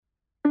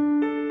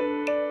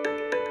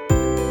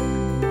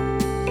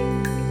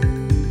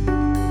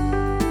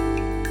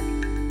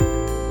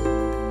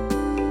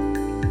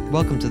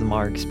Welcome to the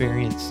MAR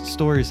Experience,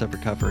 Stories of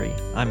Recovery.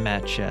 I'm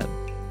Matt Shedd.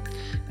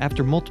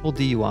 After multiple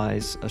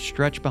DUIs, a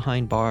stretch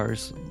behind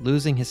bars,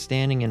 losing his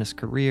standing in his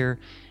career,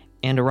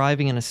 and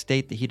arriving in a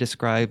state that he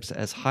describes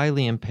as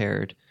highly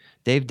impaired,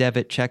 Dave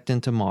Devitt checked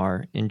into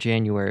MAR in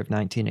January of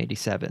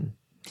 1987.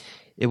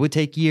 It would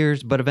take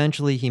years, but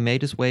eventually he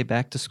made his way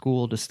back to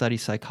school to study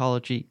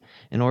psychology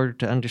in order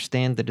to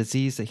understand the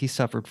disease that he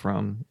suffered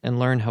from and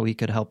learn how he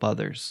could help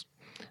others.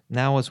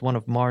 Now, as one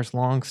of MAR's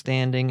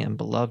long-standing and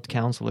beloved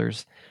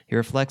counselors, he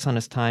reflects on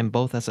his time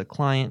both as a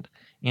client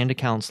and a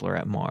counselor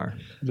at MAR.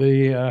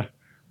 The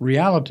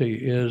reality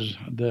is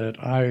that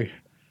I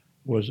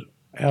was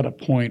at a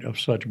point of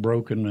such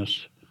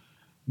brokenness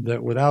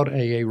that without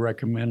AA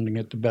recommending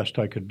it, the best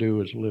I could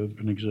do is live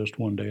and exist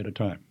one day at a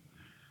time.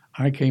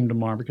 I came to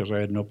MAR because I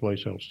had no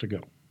place else to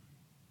go.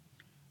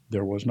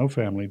 There was no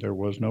family, there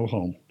was no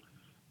home,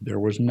 there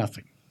was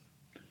nothing.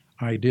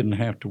 I didn't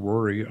have to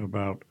worry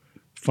about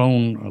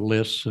phone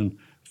lists and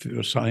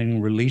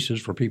signing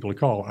releases for people to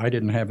call. I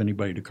didn't have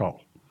anybody to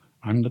call.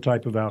 I'm the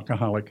type of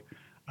alcoholic.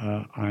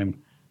 I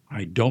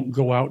don't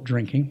go out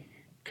drinking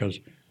because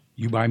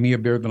you buy me a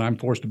beer, then I'm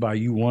forced to buy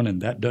you one,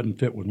 and that doesn't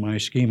fit with my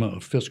schema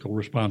of fiscal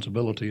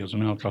responsibility as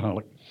an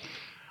alcoholic.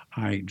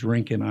 I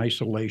drink in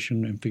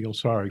isolation and feel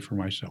sorry for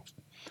myself.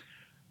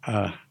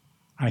 I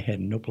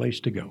had no place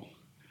to go.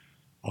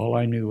 All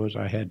I knew was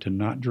I had to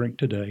not drink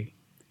today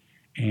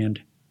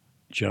and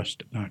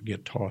just not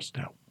get tossed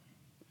out.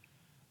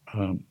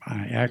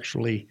 I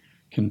actually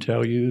can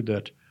tell you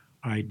that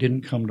I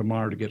didn't come to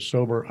MAR to get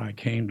sober. I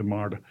came to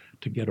MAR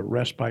to get a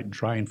respite and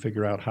try and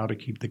figure out how to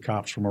keep the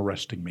cops from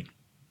arresting me.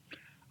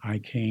 I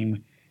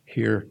came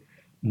here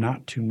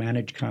not to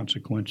manage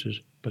consequences,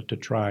 but to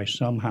try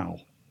somehow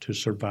to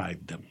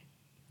survive them.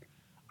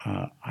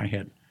 I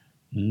had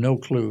no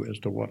clue as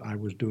to what I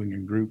was doing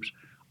in groups.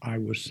 I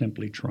was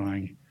simply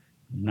trying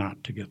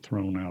not to get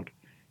thrown out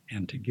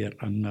and to get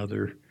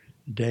another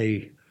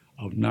day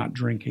of not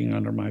drinking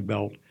under my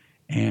belt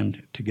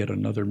and to get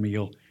another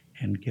meal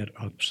and get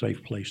a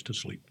safe place to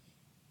sleep.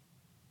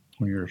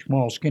 When you're a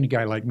small, skinny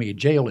guy like me,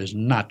 jail is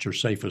not your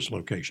safest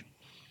location.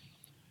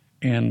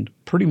 And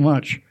pretty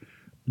much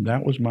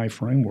that was my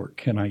framework.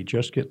 Can I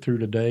just get through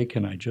today?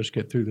 Can I just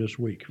get through this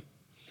week?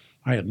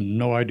 I had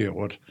no idea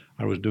what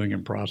I was doing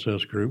in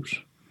process groups.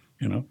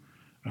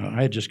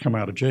 I had just come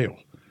out of jail.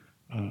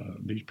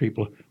 These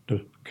people,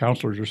 the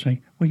counselors are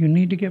saying, well, you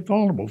need to get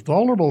vulnerable.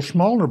 Vulnerable,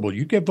 vulnerable.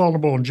 You get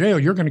vulnerable in jail,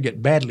 you're going to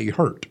get badly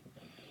hurt.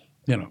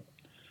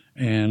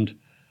 And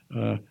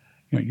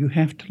you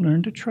have to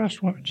learn to trust.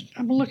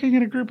 I'm looking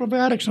at a group of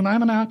addicts and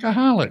I'm an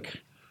alcoholic.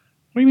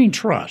 What do you mean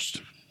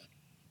trust?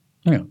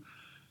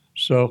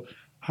 So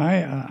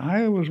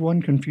I was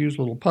one confused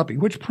little puppy,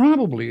 which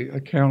probably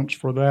accounts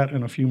for that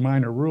and a few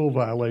minor rule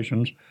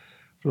violations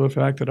for the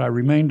fact that I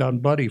remained on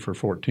buddy for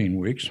 14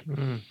 weeks.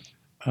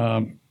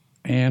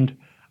 And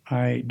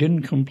I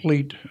didn't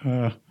complete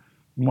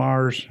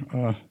MAR's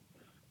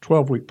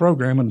 12-week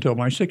program until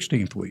my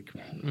 16th week.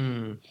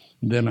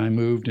 Then I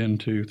moved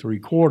into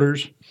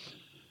 3/4,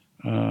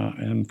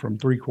 and from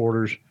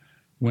 3/4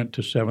 went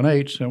to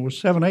 7/8. And it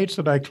was 7/8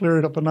 that I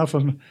cleared up enough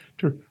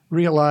to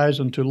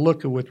realize and to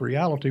look with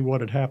reality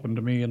what had happened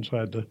to me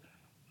inside the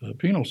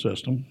penal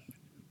system.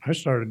 I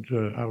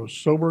was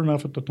sober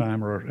enough at the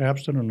time, or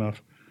abstinent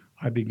enough,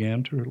 I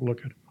began to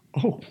look at,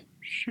 oh,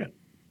 shit.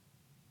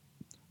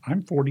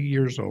 I'm 40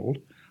 years old.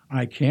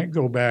 I can't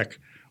go back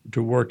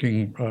to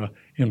working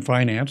in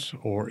finance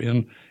or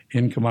in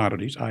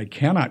commodities. I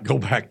cannot go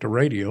back to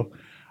radio.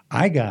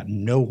 I got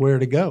nowhere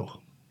to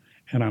go.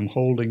 And I'm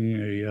holding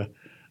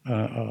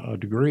a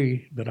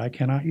degree that I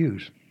cannot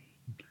use.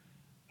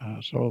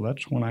 So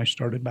that's when I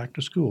started back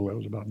to school. That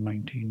was about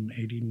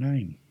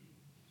 1989.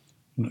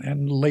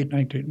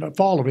 And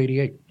fall of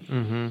 88.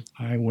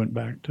 I went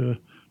back to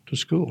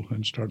school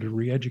and started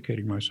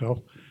re-educating myself.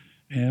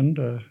 And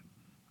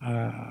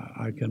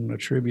I can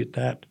attribute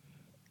that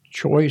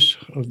choice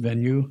of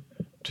venue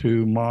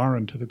to MAR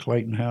and to the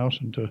Clayton House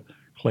and to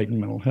Clayton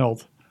Mental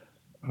Health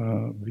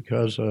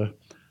because I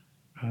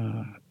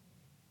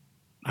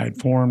had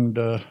formed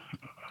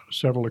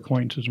several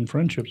acquaintances and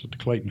friendships at the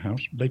Clayton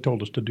House. They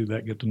told us to do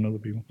that, get to know the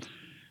people.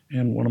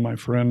 And one of my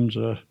friends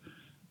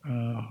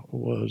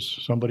was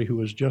somebody who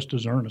was just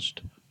as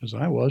earnest as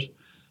I was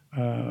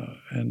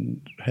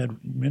and had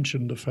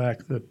mentioned the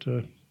fact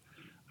that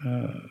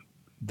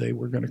they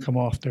were going to come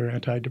off their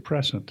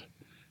antidepressant.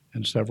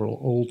 And several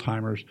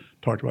old-timers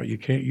talked about you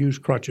can't use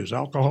crutches.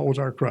 Alcohol was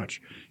our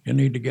crutch. You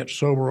need to get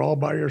sober all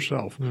by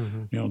yourself.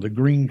 The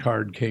green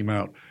card came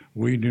out.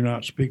 We do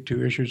not speak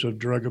to issues of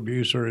drug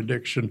abuse or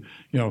addiction.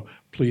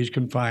 Please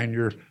confine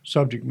your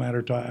subject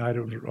matter to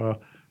items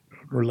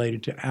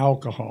related to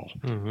alcohol.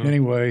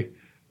 Anyway,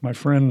 my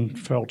friend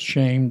felt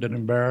shamed and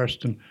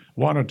embarrassed and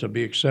wanted to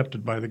be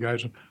accepted by the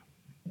guys.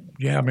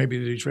 Yeah, maybe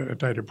these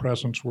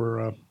antidepressants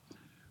were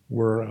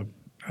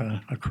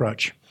a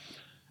crutch.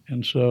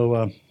 And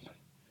so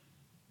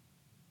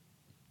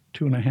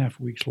 2.5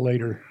 weeks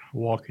later, I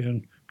walk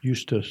in,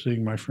 used to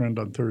seeing my friend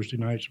on Thursday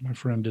nights. My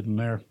friend isn't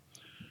there.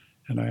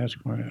 And I asked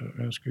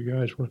the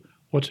guys, well,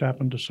 what's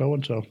happened to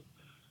so-and-so?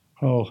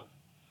 Oh,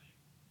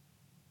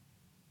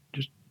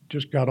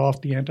 just got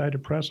off the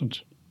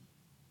antidepressants.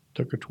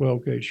 Took a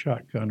 12-gauge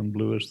shotgun and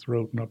blew his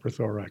throat and upper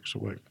thorax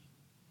away.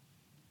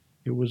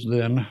 It was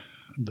then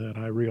that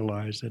I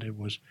realized that it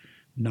was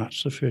not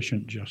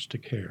sufficient just to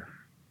care,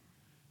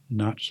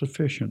 not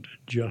sufficient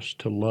just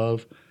to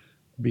love,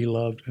 be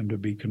loved, and to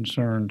be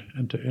concerned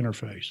and to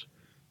interface.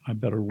 I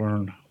better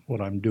learn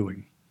what I'm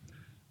doing,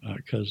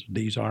 because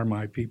these are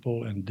my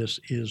people, and this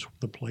is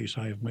the place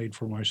I have made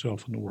for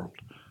myself in the world.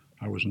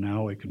 I was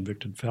now a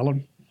convicted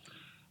felon.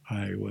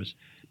 I was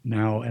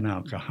now an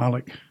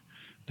alcoholic.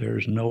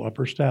 There's no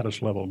upper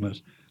status level in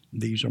this.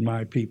 These are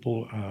my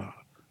people.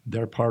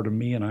 They're part of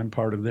me, and I'm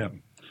part of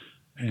them.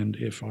 And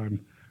if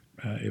I'm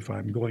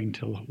going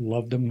to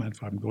love them,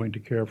 if I'm going to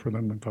care for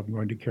them, if I'm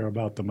going to care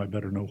about them, I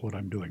better know what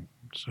I'm doing.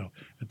 So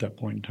at that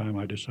point in time,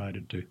 I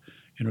decided to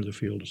enter the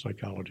field of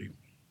psychology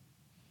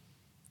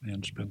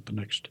and spent the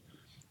next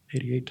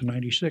 88 to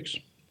 96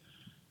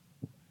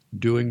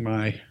 doing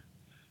my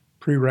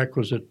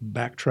prerequisite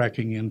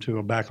backtracking into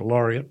a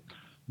baccalaureate,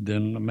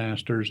 then a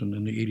master's, and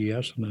then the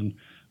EDS, and then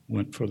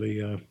went for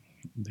the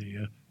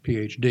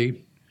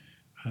PhD,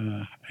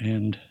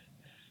 and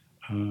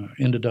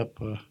ended up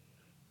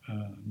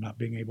not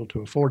being able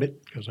to afford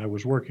it because I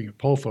was working at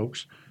Pole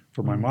Folks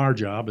for my MAR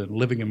job and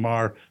living in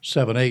MAR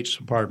 7/8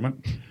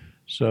 apartment.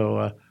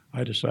 So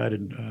I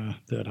decided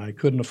that I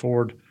couldn't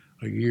afford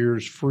a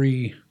year's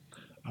free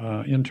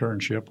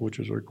internship, which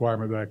was a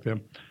requirement back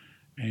then.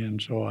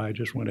 And so I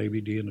just went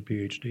ABD in the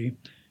PhD.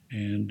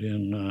 And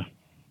in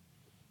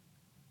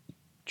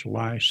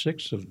July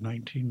 6th of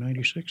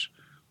 1996,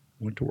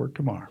 went to work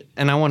to MAR.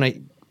 And I want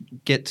to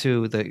get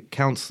to the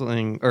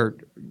counseling or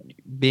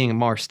being a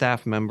MAR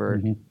staff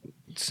member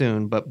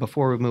soon. But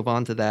before we move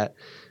on to that,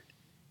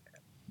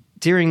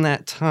 during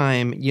that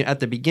time,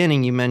 at the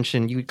beginning, you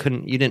mentioned you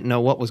didn't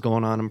know what was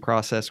going on in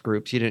process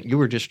groups. You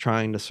were just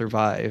trying to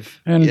survive.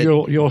 And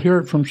you'll hear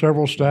it from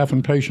several staff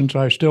and patients.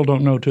 I still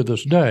don't know to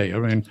this day. I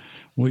mean,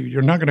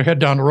 you're not going to head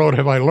down the road.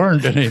 Have I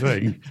learned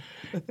anything?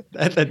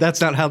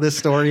 That's not how this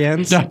story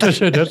ends. No, not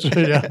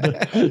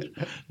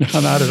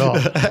at all.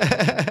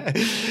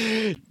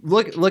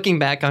 Looking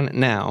back on it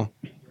now,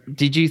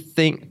 do you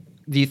think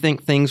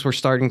things were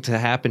starting to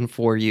happen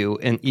for you?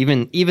 And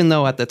even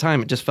though at the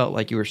time it just felt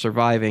like you were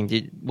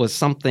surviving,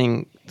 was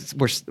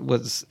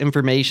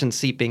information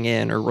seeping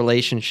in or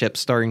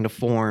relationships starting to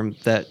form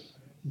that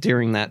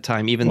during that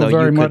time? Even though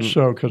very you much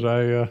so, because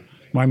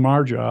my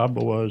MAR job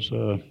was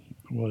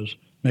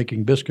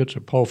making biscuits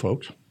at Pole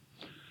Folks,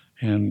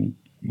 and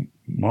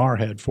MAR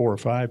had 4 or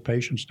 5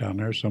 patients down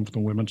there, some from the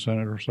Women's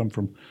Center, some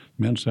from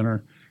Men's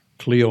Center.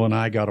 Cleo and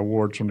I got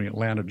awards from the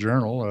Atlanta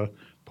Journal.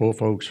 Pole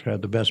Folks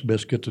had the best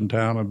biscuits in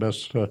town and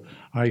best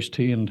iced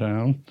tea in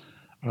town.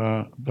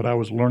 But I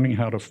was learning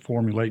how to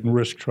formulate and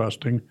risk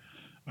trusting.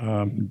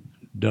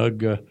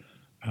 Doug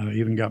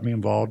even got me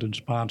involved in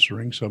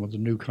sponsoring some of the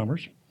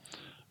newcomers.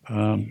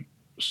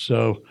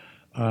 So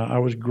I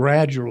was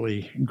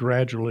gradually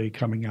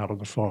coming out of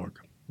the fog.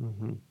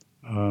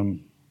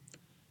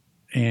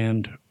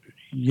 And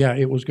yeah,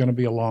 it was going to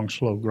be a long,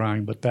 slow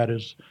grind, but that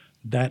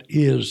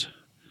is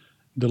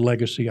the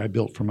legacy I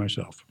built for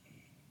myself.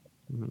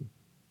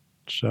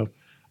 So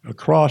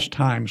across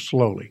time,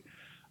 slowly.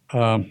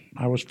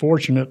 I was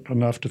fortunate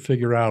enough to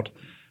figure out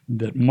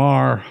that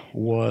MAR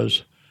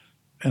was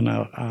an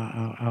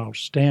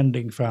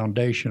outstanding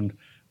foundation,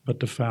 but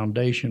the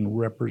foundation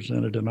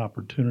represented an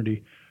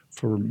opportunity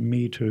for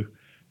me to,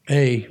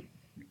 A,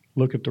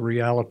 look at the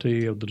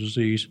reality of the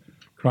disease,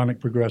 chronic,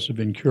 progressive,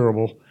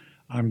 incurable.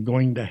 I'm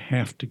going to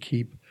have to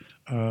keep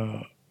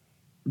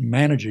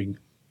managing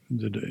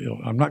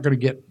I'm not going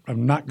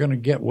to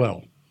get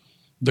well.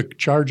 The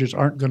charges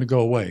aren't going to go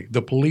away.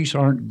 The police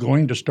aren't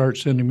going to start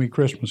sending me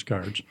Christmas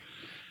cards.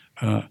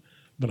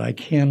 But I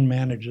can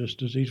manage this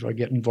disease if I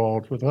get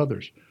involved with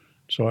others.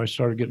 So I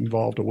started getting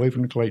involved away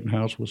from the Clayton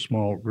House with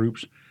small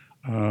groups,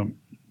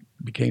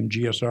 became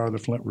GSR, the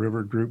Flint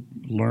River Group,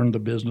 learned the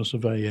business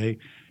of AA,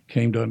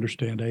 came to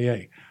understand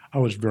AA. I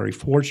was very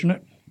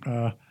fortunate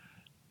to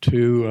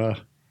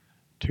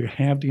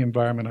have the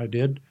environment I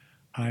did.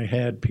 I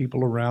had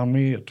people around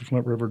me at the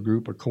Flint River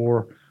Group, a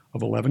core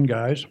of 11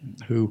 guys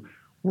who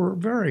were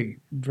very,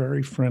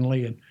 very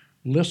friendly and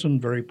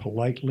listened very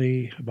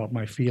politely about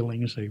my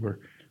feelings. They were,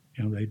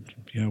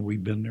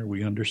 we've been there,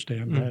 we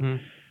understand that,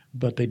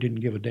 but they didn't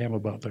give a damn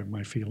about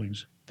my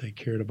feelings. They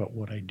cared about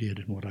what I did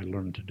and what I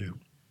learned to do.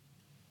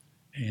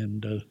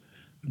 And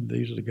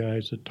these are the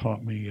guys that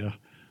taught me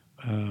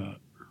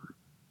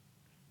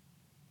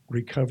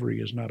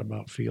recovery is not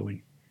about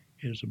feeling,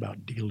 it is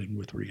about dealing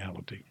with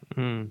reality.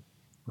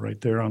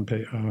 Right there on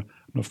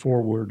the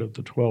foreword of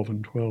the 12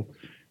 and 12,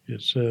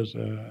 it says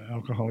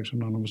Alcoholics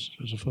Anonymous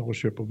is a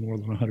fellowship of more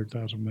than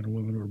 100,000 men and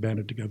women who are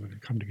banded together to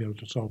come together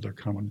to solve their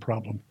common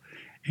problem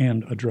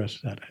and address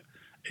that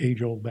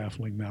age-old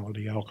baffling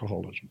malady,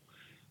 alcoholism.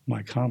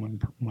 My common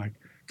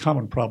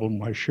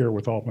problem I share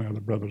with all my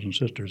other brothers and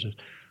sisters is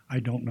I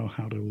don't know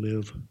how to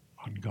live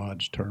on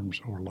God's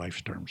terms or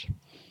life's terms.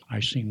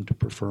 I seem to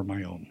prefer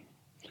my own.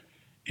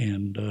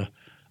 And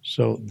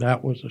so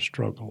that was a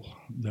struggle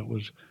that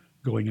was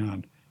going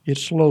on. It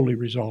slowly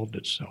resolved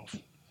itself.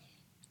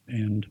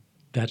 And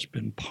that's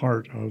been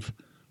part of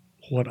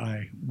what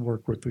I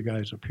work with the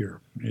guys up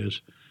here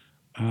is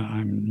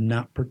I'm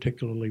not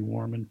particularly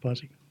warm and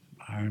fuzzy.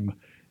 I'm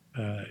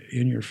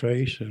in your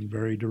face and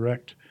very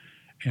direct,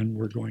 and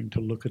we're going to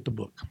look at the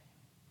book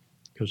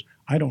because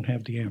I don't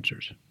have the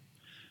answers.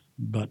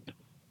 But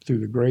through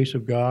the grace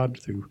of God,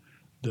 through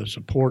the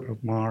support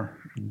of MAR,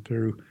 and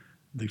through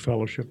the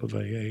fellowship of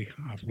AA,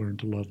 I've learned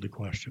to love the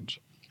questions.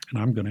 And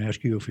I'm going to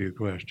ask you a few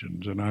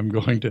questions, and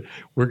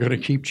we're going to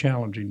keep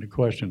challenging the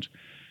questions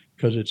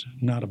because it's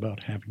not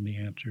about having the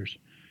answers,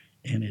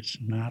 and it's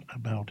not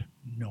about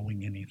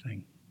knowing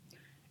anything.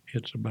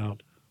 It's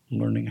about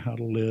learning how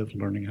to live,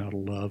 learning how to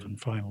love, and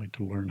finally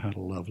to learn how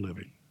to love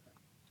living.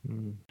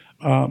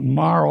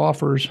 MAR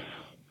offers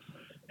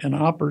an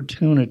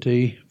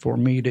opportunity for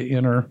me to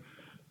enter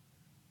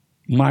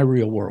my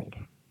real world.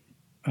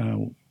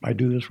 I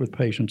do this with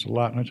patients a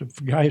lot, and I said,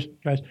 guys,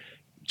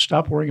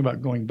 stop worrying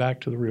about going back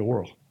to the real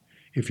world.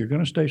 If you're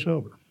going to stay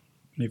sober,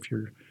 if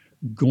you're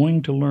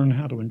going to learn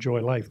how to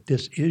enjoy life,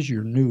 this is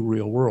your new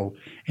real world,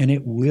 and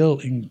it will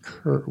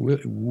include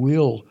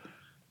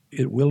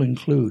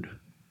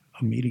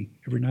a meeting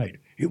every night.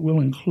 It will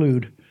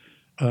include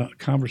a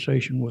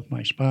conversation with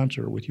my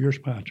sponsor, with your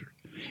sponsor.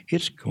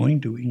 It's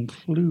going to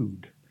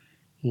include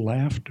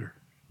laughter,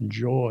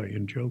 joy,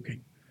 and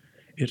joking.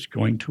 It's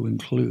going to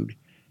include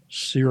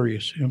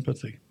serious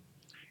empathy.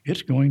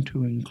 It's going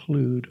to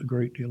include a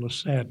great deal of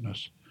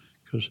sadness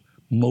because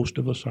most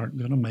of us aren't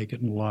going to make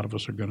it and a lot of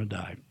us are going to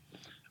die.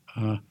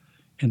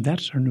 And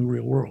that's our new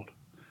real world.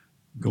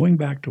 Going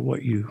back to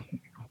where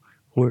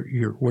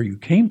you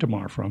came to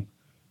MAR from,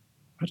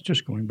 that's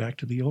just going back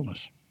to the illness.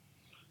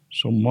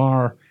 So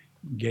MAR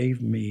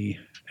gave me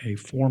a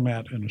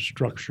format and a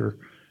structure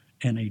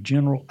and a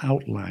general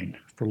outline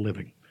for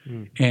living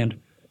and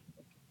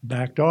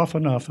backed off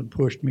enough and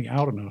pushed me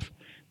out enough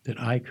that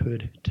I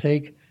could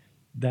take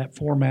that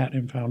format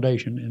and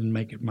foundation and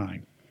make it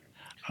mine.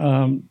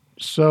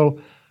 So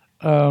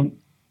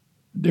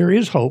there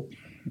is hope.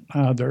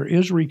 There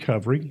is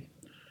recovery,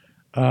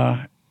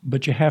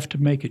 but you have to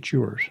make it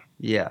yours.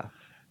 Yeah.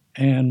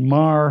 And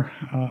MAR,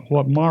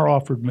 what MAR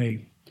offered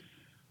me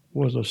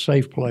was a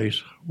safe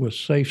place with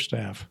safe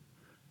staff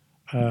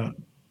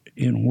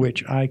in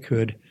which I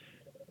could,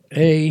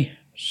 A,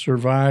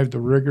 survive the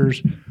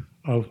rigors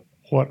of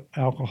what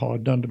alcohol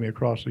had done to me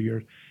across the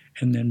years,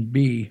 and then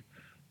B,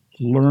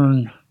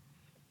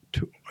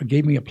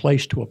 gave me a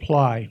place to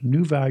apply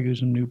new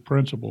values and new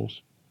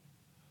principles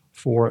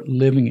for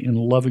living in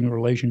loving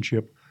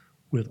relationship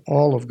with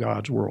all of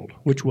God's world,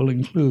 which will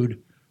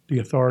include the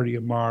authority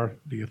of MAR,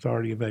 the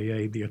authority of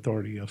AA, the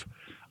authority of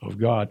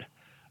God,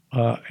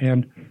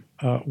 and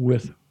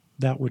with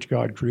that which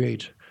God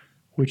creates,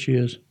 which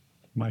is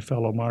my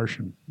fellow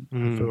Martian,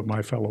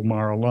 my fellow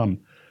MAR alum.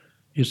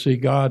 You see,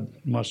 God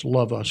must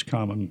love us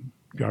common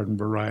garden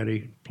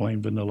variety,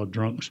 plain vanilla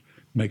drunks,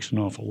 makes an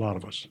awful lot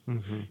of us.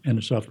 And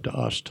it's up to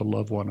us to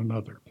love one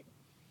another.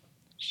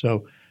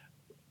 So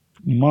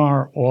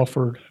MAR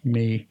offered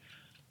me,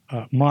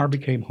 MAR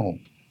became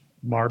home.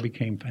 MAR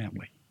became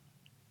family.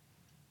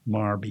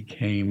 MAR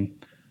became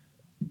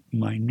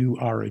my new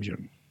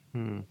origin.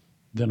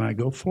 Then I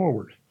go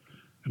forward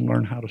and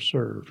learn how to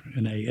serve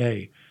in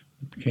AA.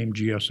 Became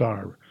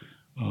GSR,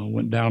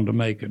 went down to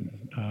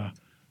Macon,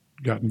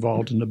 got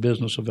involved in the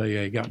business of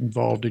AA, got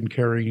involved in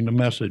carrying the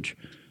message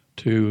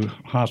to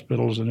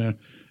hospitals and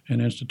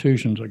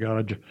institutions. I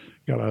got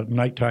a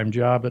nighttime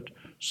job at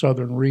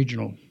Southern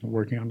Regional,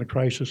 working on the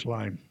crisis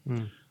line.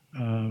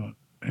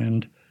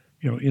 And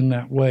in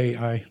that way,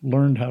 I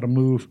learned how to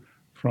move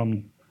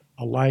from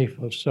a life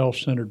of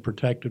self-centered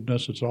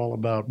protectiveness, it's all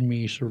about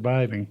me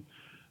surviving,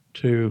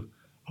 to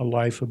a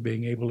life of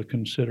being able to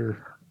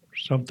consider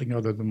something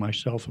other than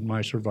myself and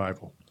my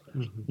survival,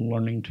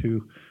 learning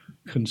to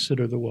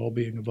consider the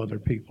well-being of other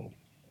people.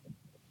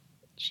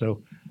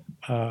 So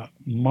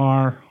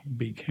MAR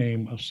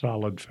became a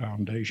solid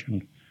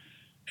foundation,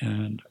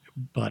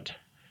 but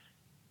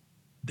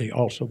they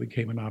also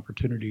became an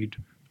opportunity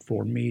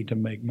for me to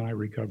make my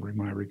recovery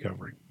my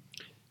recovery.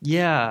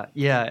 Yeah.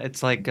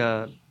 It's like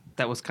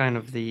that was kind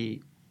of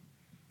the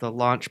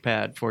launch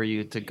pad for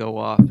you to go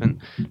off. And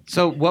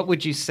so what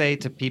would you say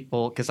to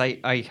people, because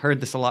I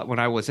heard this a lot when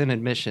I was in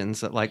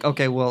admissions, that like,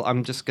 okay, well,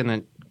 I'm just going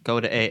to go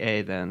to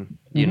AA then,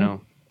 you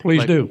know.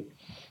 Please do.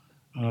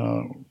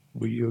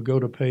 You go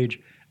to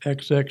page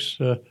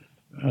XX,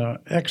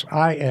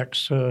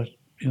 XIX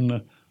in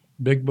the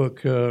Big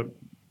Book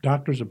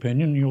Doctor's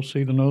Opinion, you'll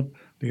see the note,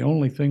 the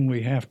only thing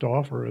we have to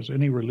offer as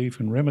any relief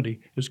and remedy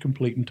is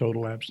complete and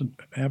total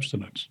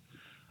abstinence.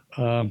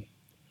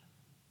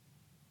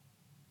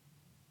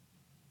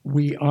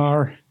 We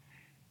are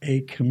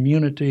a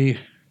community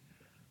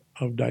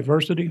of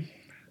diversity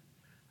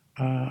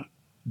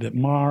that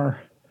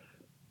MAR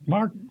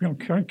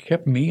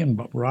kept me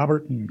and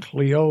Robert and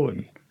Cleo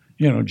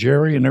and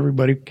Jerry and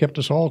everybody kept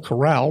us all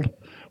corralled.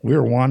 We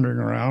were wandering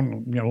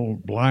around,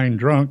 blind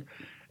drunk,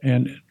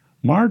 and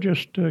Mar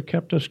just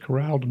kept us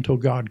corralled until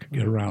God could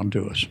get around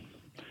to us.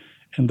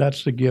 And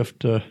that's the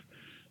gift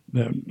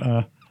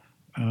that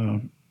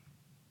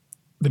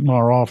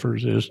Mar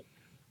offers is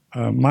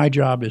my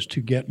job is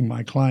to get in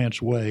my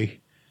client's way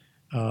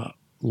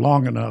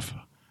long enough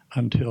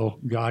until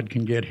God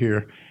can get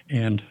here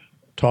and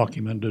talk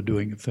him into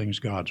doing things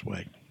God's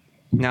way.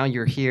 Now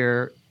you're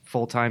here,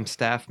 full-time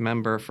staff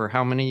member for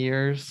how many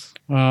years?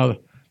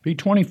 Be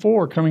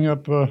 24 coming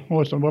up. I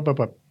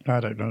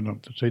don't know.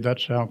 See,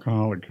 that's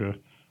alcoholic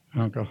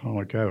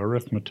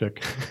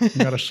arithmetic. I've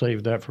got to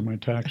save that for my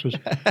taxes.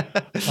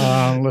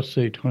 Let's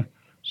see.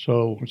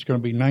 So it's going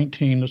to be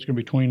 19. It's going to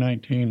be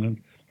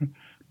 2019 and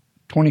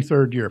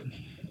 23rd year.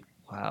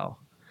 Wow.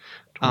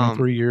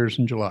 23 years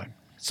in July.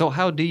 So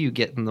how do you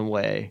get in the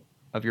way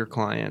of your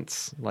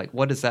clients? Like,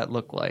 what does that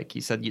look like?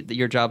 You said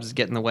your job is to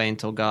get in the way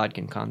until God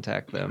can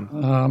contact them.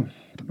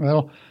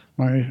 Well,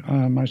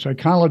 my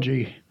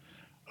psychology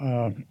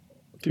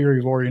theory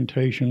of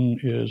orientation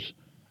is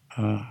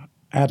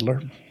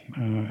Adler.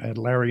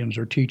 Adlerians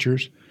are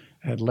teachers.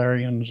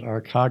 Adlerians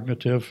are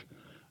cognitive.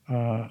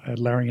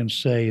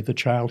 Adlerians say the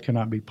child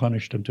cannot be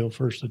punished until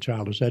first the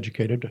child is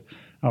educated.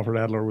 Alfred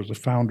Adler was the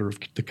founder of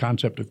the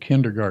concept of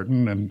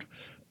kindergarten and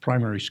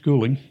primary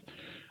schooling.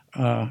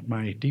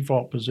 My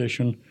default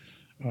position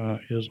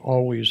is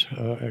always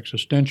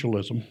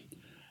existentialism,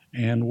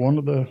 and one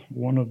of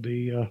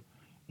the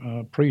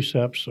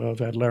precepts of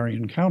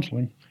Adlerian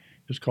counseling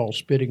is called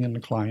spitting in the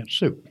client's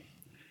soup.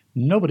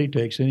 Nobody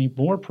takes any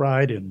more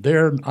pride in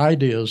their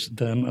ideas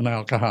than an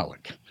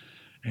alcoholic,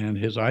 and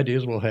his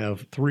ideas will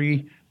have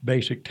three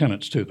basic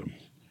tenets to them.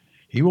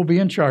 He will be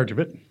in charge of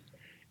it.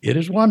 It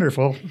is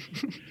wonderful,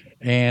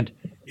 and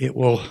it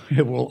will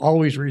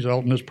always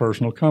result in his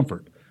personal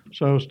comfort.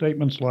 So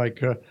statements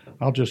like,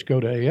 I'll just go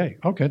to AA.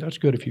 Okay, that's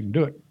good if you can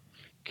do it.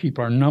 Keep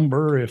our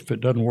number. If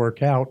it doesn't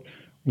work out,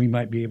 we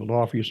might be able to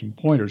offer you some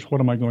pointers. What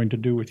am I going to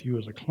do with you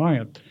as a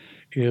client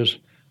is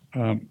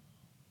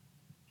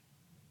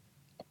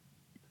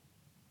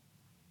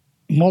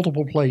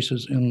multiple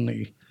places in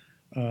the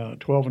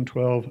 12 and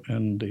 12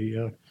 and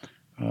the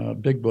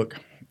Big Book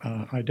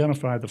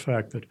identify the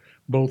fact that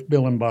both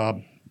Bill and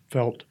Bob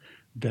felt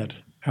that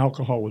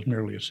alcohol was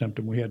merely a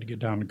symptom. We had to get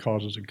down to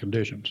causes and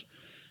conditions.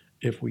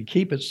 If we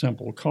keep it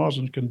simple, cause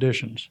and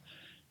conditions,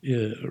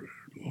 it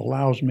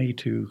allows me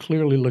to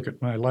clearly look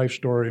at my life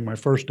story, my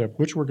first step,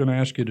 which we're going to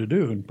ask you to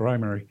do in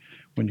primary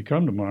when you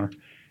come tomorrow,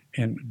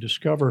 and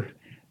discover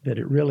that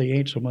it really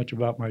ain't so much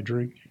about my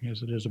drinking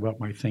as it is about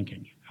my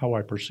thinking, how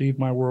I perceive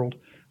my world,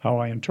 how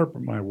I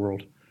interpret my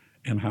world,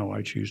 and how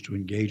I choose to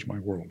engage my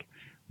world.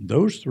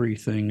 Those three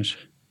things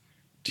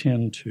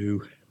tend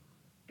to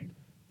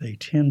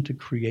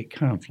create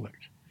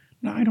conflict.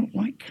 Now, I don't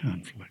like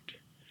conflict,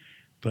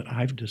 but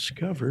I've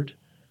discovered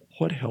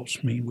what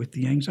helps me with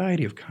the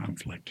anxiety of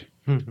conflict.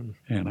 Mm-hmm.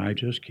 And I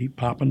just keep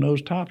popping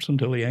those tops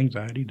until the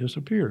anxiety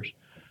disappears.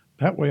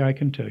 That way I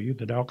can tell you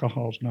that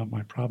alcohol is not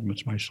my problem,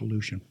 it's my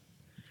solution.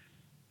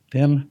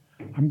 Then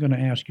I'm going to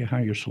ask you how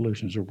your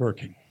solutions are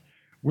working.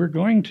 We're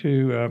going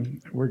to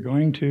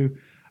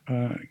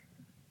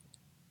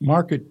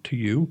market to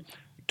you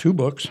two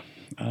books,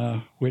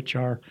 which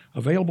are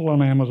available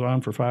on Amazon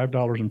for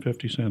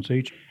 $5.50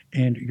 each,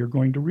 and you're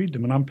going to read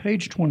them. And on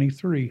page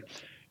 23,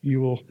 you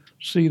will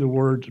see the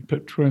words,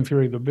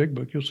 23 of the Big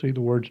Book, you'll see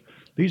the words,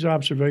 these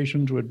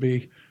observations would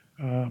be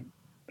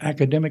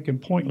academic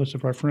and pointless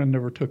if our friend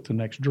never took the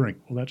next drink.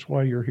 Well, that's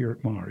why you're here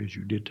at Mar, is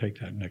you did take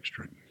that next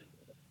drink.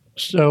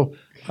 So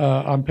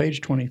on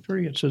page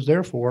 23, it says,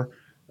 therefore,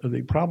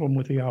 the problem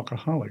with the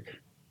alcoholic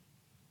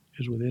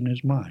is within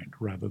his mind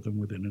rather than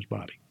within his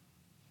body.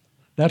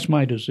 That's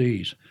my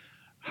disease,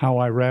 how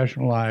I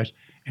rationalize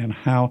and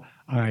how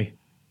I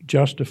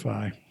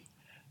justify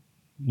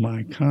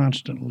my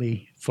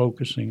constantly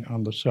focusing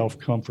on the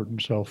self-comfort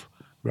and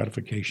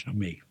self-gratification of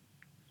me.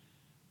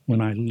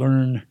 When I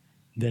learn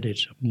that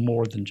it's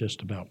more than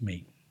just about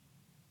me.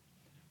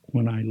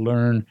 When I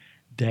learn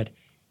that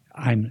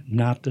I'm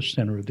not the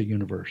center of the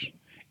universe.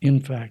 In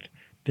fact,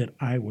 that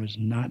I was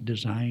not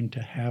designed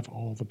to have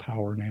all the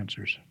power and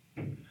answers.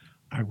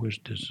 I was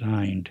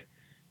designed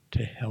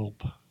to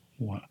help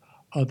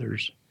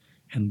others,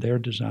 and they're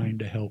designed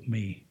to help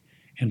me.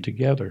 And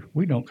together,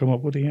 we don't come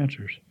up with the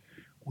answers.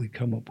 We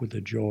come up with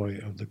the joy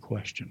of the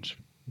questions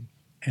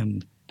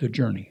and the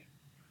journey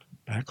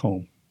back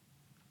home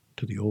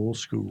to the old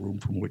schoolroom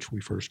from which we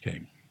first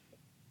came.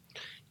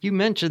 You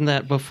mentioned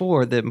that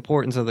before, the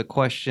importance of the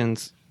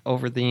questions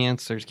over the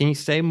answers. Can you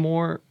say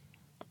more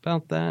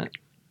about that?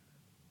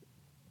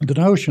 The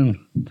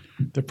notion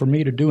that for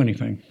me to do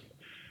anything,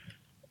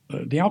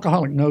 the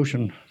alcoholic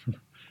notion,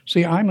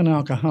 see, I'm an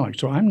alcoholic,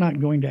 so I'm not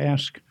going to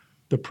ask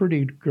the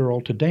pretty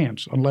girl to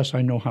dance unless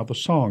I know how the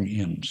song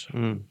ends.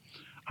 Mm.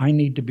 I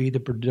need to be the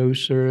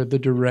producer, the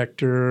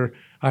director.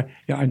 I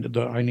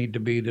need to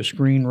be the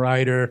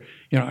screenwriter,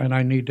 and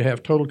I need to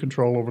have total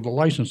control over the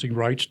licensing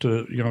rights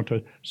to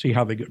see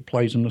how they get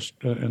plays in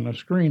the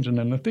screens and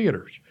in the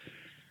theaters.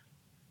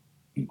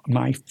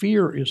 My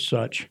fear is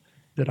such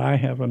that I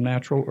have a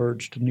natural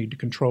urge to need to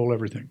control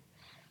everything.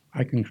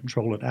 I can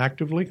control it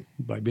actively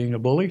by being a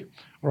bully,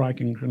 or I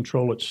can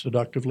control it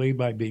seductively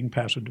by being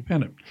passive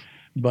dependent.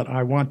 But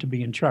I want to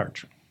be in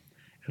charge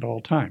at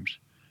all times,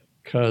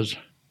 because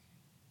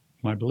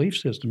my belief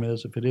system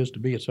is if it is to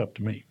be, it's up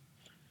to me.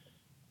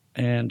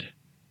 And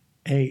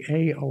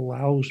AA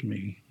allows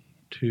me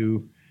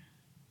to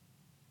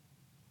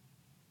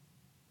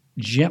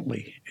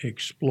gently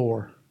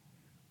explore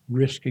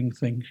risking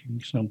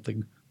thinking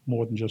something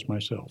more than just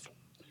myself.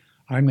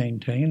 I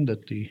maintain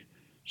that the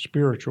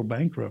spiritual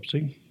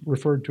bankruptcy,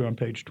 referred to on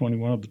page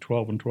 21 of the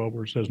 12 and 12,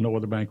 where it says no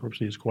other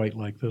bankruptcy is quite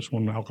like this,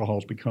 when alcohol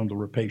has become the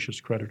rapacious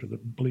creditor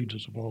that bleeds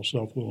us of all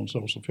self-will and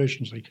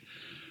self-sufficiency.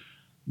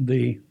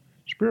 The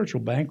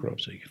spiritual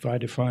bankruptcy, if I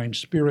define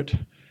spirit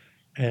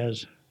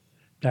as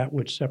that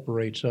which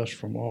separates us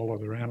from all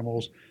other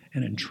animals,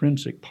 an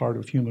intrinsic part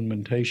of human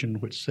mentation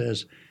which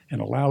says and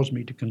allows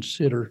me to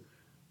consider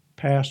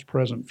past,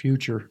 present,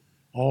 future,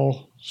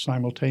 all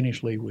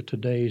simultaneously with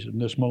today's and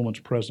this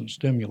moment's present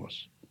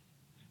stimulus.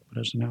 But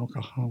as an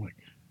alcoholic,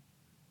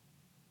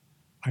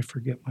 I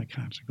forget my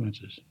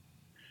consequences.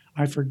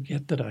 I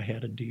forget that I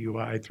had a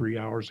DUI 3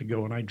 hours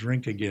ago and I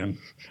drink again.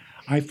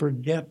 I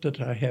forget that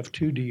I have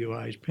 2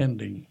 DUIs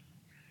pending.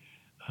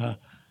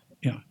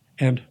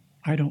 And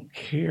I don't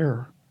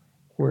care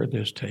where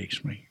this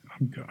takes me.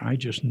 I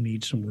just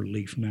need some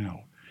relief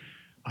now.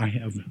 I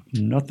have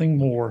nothing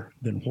more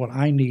than what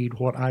I need,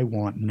 what I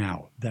want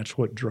now. That's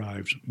what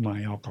drives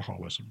my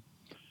alcoholism.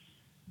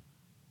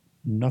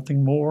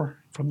 Nothing more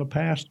from the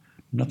past,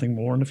 nothing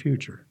more in the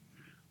future.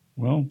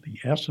 Well, the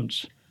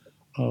essence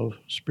of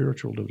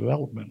spiritual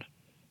development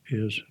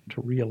is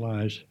to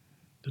realize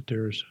that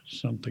there is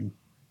something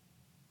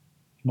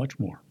much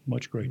more,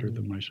 much greater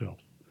than myself.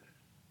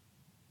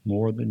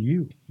 More than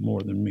you,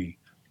 more than me,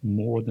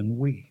 more than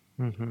we.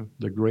 Mm-hmm.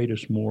 The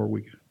greatest more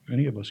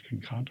any of us can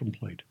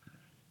contemplate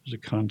is a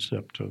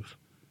concept of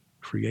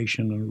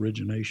creation and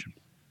origination.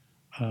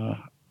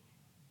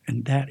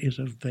 And that is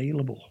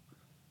available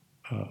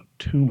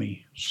to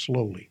me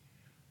slowly.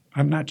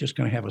 I'm not just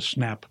going to have a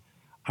snap.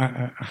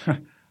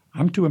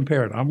 I'm too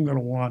impaired. I'm going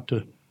to want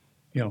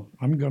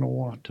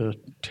to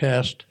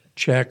test,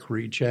 check,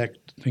 recheck,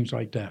 things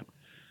like that.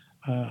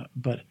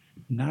 But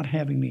not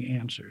having the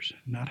answers,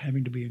 not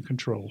having to be in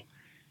control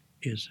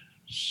is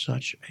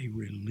such a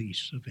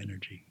release of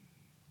energy,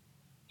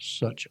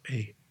 such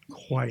a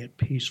quiet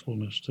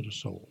peacefulness to the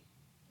soul.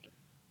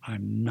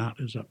 I'm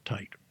not as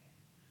uptight.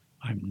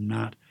 I'm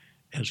not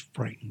as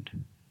frightened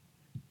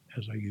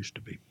as I used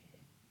to be.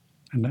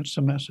 And that's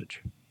the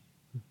message.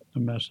 The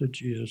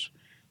message is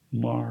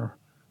MAR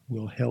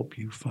will help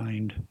you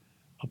find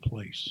a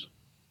place,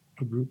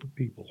 a group of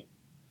people,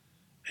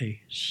 a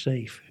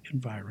safe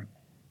environment,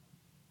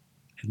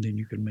 and then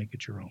you can make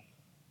it your own.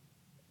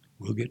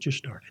 We'll get you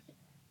started,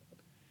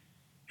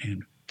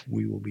 and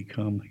we will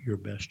become your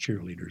best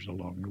cheerleaders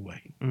along the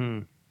way.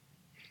 Mm.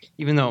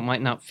 Even though it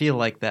might not feel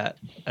like that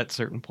at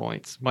certain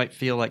points, might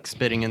feel like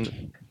spitting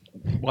in.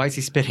 Why is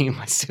he spitting in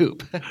my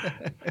soup?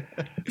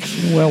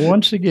 Well,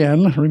 once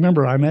again,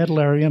 remember, I'm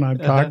Adlerian, I'm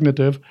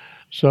cognitive,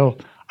 so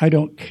I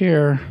don't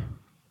care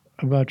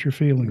about your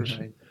feelings.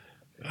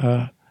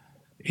 Right.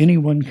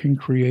 Anyone can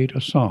create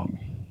a song.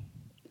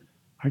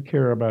 I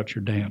care about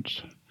your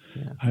dance.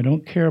 Yeah. I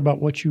don't care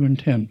about what you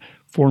intend.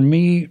 For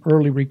me,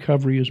 early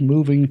recovery is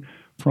moving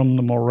from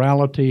the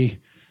morality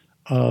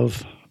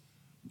of,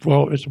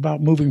 it's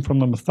about moving from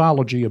the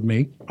mythology of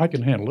me. I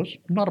can handle this.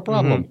 Not a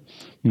problem.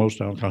 Mm-hmm.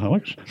 Most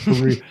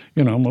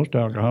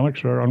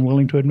alcoholics are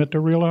unwilling to admit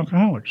they're real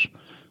alcoholics.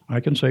 I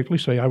can safely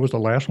say I was the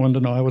last one to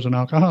know I was an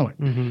alcoholic.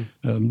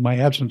 Mm-hmm. My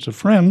absence of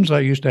friends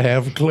I used to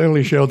have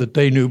clearly showed that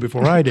they knew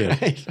before I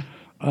did.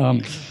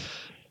 Right.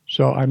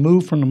 So I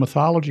moved from the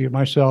mythology of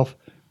myself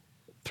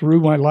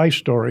through my life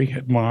story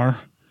at MAR,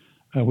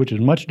 which is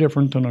much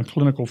different than a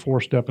clinical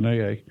 4-step in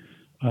AA.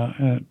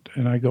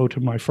 And I go to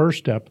my first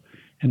step,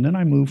 and then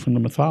I move from the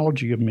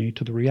mythology of me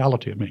to the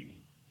reality of me.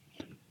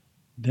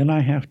 Then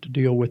I have to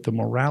deal with the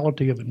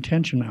morality of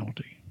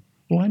intentionality.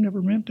 Well, I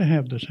never meant to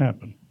have this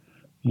happen.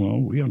 Well,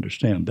 we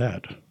understand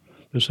that.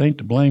 This ain't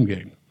the blame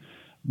game.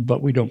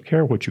 But we don't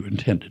care what you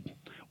intended.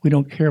 We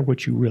don't care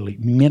what you really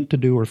meant to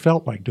do or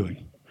felt like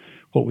doing.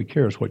 What we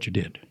care is what you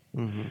did.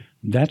 Mm-hmm.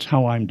 That's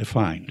how I'm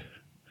defined.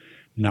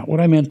 Not what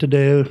I meant to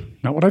do,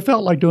 not what I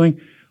felt like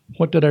doing.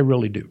 What did I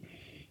really do?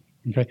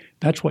 Okay,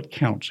 that's what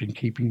counts in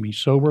keeping me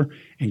sober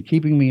and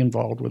keeping me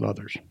involved with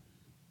others.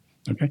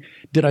 Okay,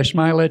 did I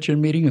smile at you in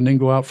a meeting and then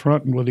go out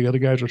front and while the other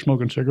guys are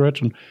smoking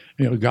cigarettes and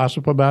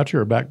gossip about you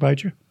or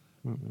backbite you?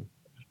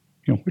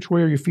 Mm-hmm. Which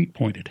way are your feet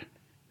pointed?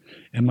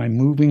 Am I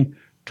moving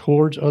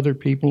towards other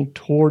people,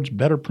 towards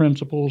better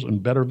principles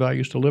and better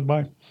values to live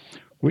by?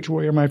 Which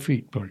way are my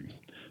feet pointing?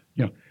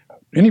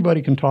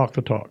 Anybody can talk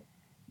the talk.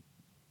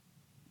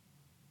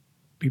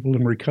 People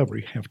in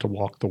recovery have to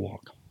walk the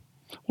walk.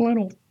 Well, I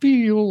don't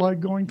feel like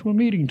going to a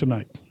meeting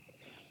tonight.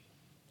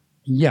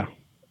 Yeah.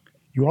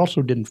 You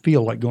also didn't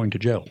feel like going to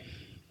jail,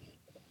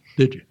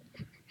 did you?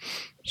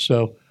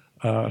 So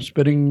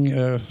spitting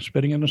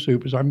in the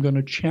soup is I'm going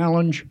to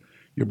challenge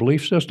your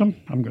belief system.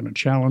 I'm going to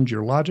challenge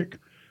your logic.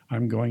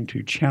 I'm going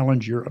to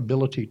challenge your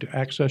ability to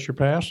access your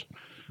past.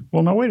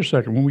 Well, now, wait a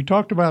second. When we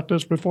talked about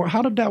this before,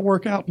 how did that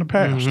work out in the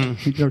past?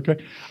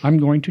 Okay. I'm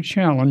going to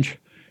challenge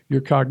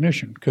your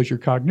cognition, because your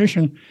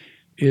cognition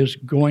is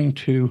going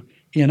to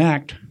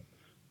enact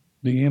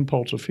the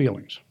impulse of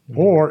feelings,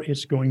 or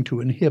it's going to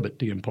inhibit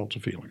the impulse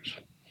of feelings.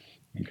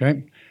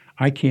 Okay?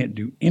 I can't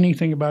do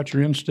anything about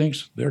your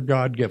instincts. They're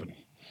God-given.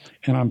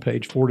 And on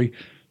page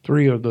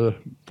 42 of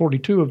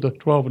the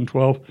 12 and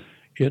 12,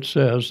 it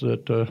says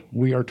that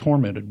we are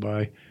tormented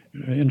by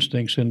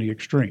instincts in the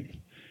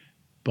extreme.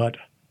 But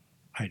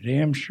I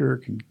damn sure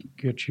can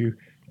get you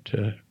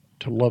to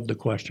love the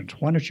questions.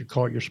 Why don't you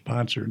call your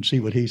sponsor and see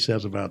what he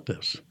says about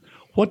this?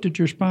 What did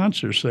your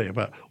sponsor say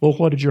about? Well,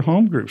 what did your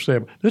home group say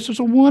about? This is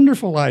a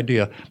wonderful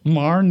idea.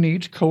 MAR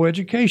needs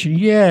coeducation.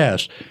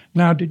 Yes.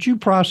 Now, did you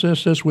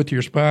process this with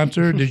your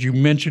sponsor? Did you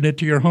mention it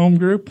to your home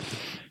group?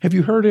 Have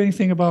you heard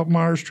anything about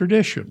MAR's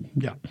tradition?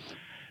 Yeah.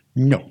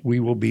 No, we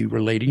will be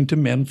relating to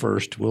men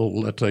first. We'll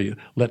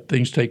let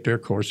things take their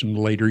course in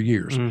later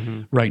years.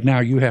 Right now,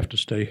 you have to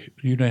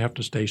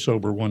stay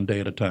sober one day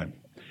at a time.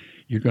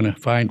 You're going to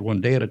find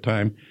one day at a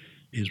time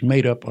is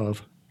made up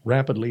of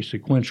rapidly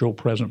sequential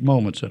present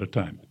moments at a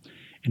time.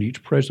 And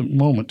each present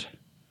moment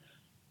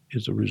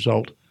is a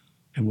result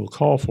and will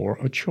call for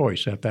a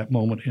choice at that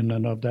moment in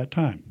and of that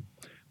time.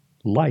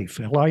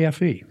 Life,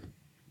 L-I-F-E.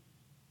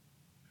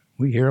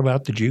 We hear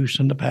about the juice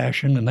and the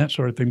passion and that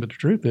sort of thing, but the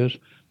truth is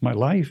my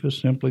life is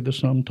simply the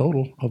sum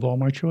total of all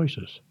my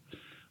choices.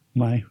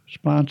 My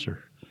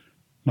sponsor,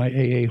 my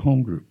AA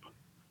home group,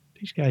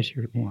 these guys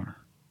here at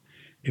MAR,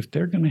 if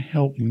they're going to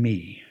help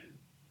me,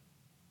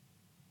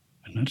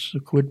 and that's the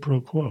quid pro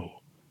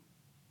quo,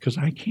 because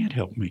I can't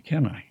help me,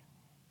 can I?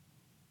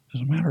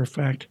 As a matter of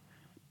fact,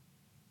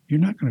 you're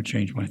not going to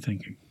change my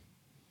thinking,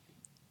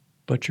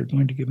 but you're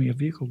going to give me a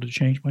vehicle to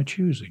change my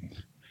choosing.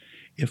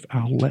 If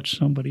I'll let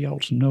somebody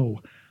else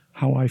know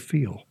how I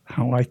feel,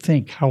 how I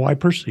think, how I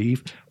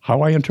perceive,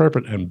 how I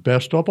interpret, and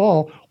best of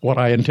all, what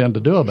I intend to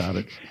do about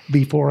it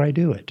before I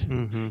do it.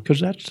 Because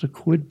that's the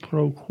quid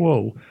pro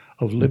quo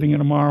of living in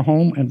a MAR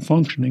home and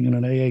functioning in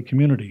an AA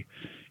community,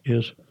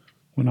 is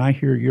when I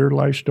hear your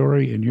life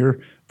story and your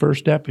first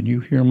step and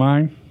you hear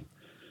mine,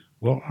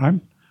 well,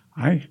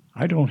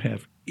 I don't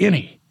have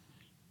any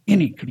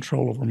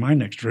control over my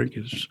next drink.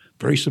 It's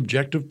very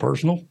subjective,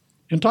 personal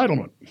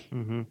entitlement.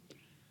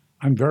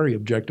 I'm very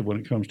objective when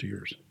it comes to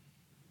yours.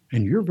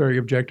 And you're very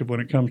objective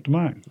when it comes to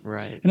mine.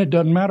 Right. And it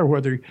doesn't matter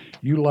whether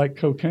you like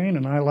cocaine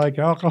and I like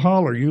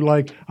alcohol, or you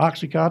like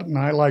Oxycontin and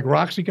I like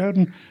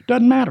Roxycontin.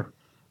 Doesn't matter.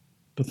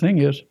 The thing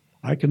is,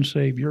 I can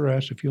save your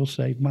ass if you'll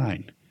save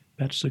mine.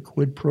 That's the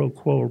quid pro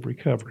quo of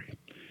recovery.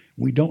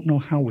 We don't know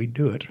how we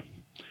do it.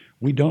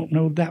 We don't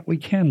know that we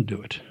can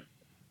do it.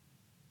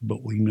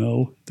 But we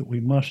know that we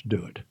must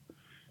do it.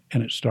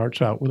 And it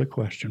starts out with a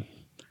question.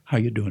 How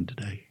you doing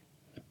today?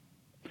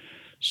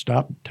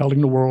 Stop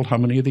telling the world how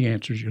many of the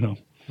answers you know.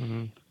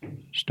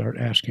 Start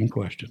asking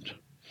questions.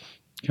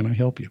 Can I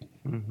help you?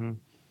 Do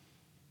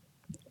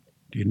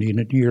you need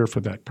an ear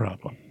for that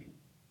problem?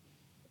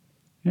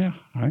 Yeah,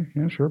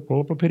 sure.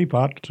 Pull up a pity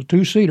pot. It's a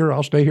 2-seater.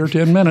 I'll stay here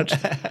 10 minutes.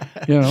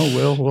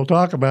 We'll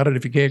talk about it.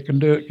 If you can't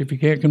if you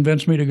can't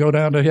convince me to go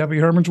down to Happy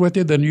Herman's with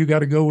you, then you got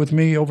to go with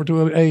me over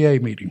to an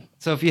AA meeting.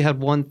 So if you had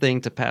one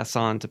thing to pass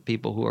on to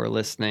people who are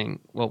listening,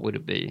 what would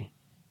it be?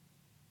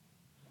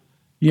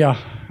 Yeah.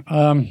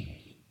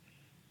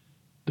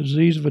 The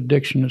disease of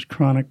addiction is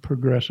chronic,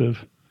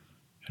 progressive,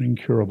 and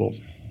incurable.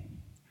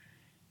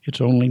 Its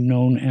only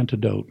known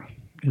antidote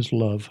is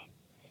love,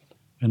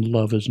 and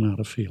love is not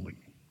a feeling.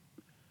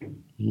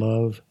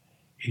 Love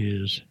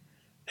is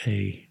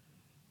a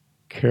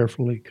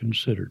carefully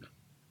considered,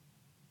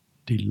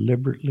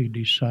 deliberately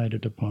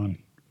decided upon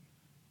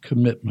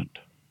commitment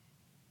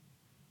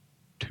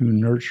to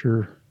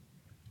nurture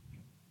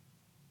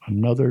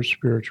another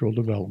spiritual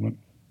development.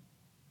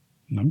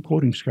 And I'm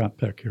quoting Scott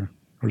Peck here,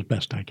 or as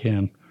best I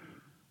can,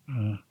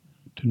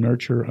 to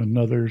nurture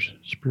another's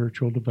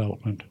spiritual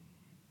development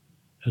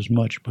as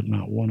much, but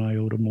not one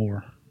iota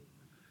more,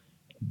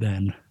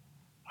 than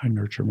I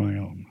nurture my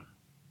own.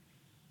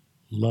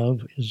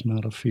 Love is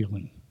not a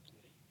feeling.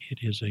 It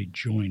is a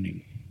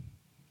joining.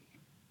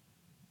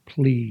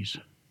 Please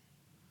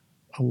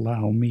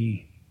allow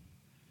me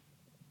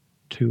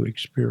to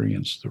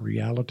experience the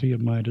reality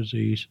of my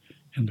disease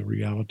and the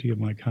reality of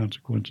my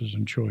consequences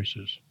and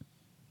choices.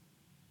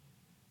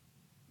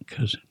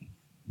 Because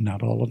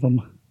not all of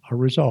them are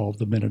resolved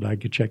the minute I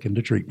get check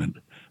into treatment.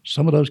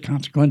 Some of those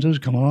consequences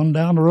come on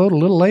down the road a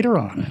little later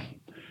on.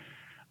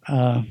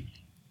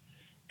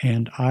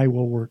 And I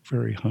will work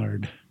very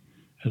hard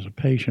as a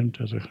patient,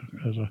 as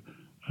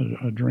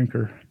a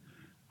drinker.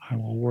 I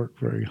will work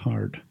very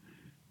hard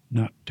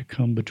not to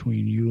come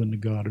between you and the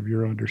God of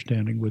your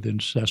understanding with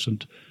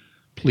incessant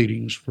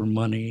pleadings for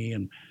money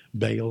and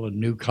bail and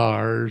new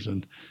cars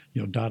and,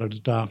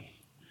 da-da-da-da.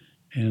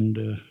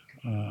 And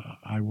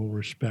I will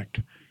respect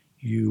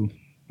you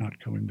not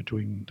coming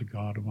between the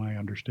God of my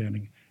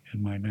understanding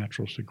and my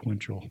natural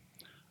sequential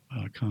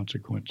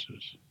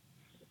consequences.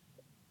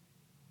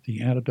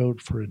 The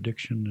antidote for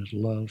addiction is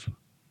love.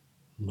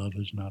 Love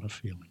is not a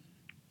feeling.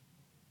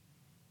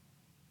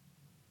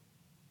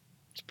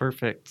 It's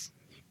perfect.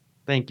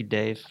 Thank you,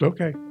 Dave.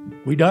 Okay.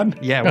 We done?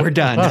 Yeah, we're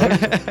done.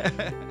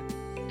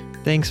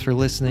 Thanks for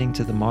listening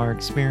to the MAR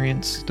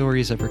Experience,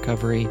 Stories of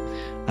Recovery.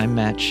 I'm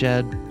Matt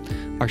Shedd.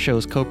 Our show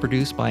is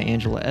co-produced by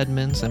Angela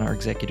Edmonds, and our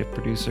executive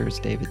producer is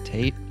David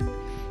Tate.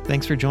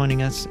 Thanks for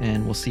joining us,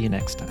 and we'll see you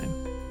next time.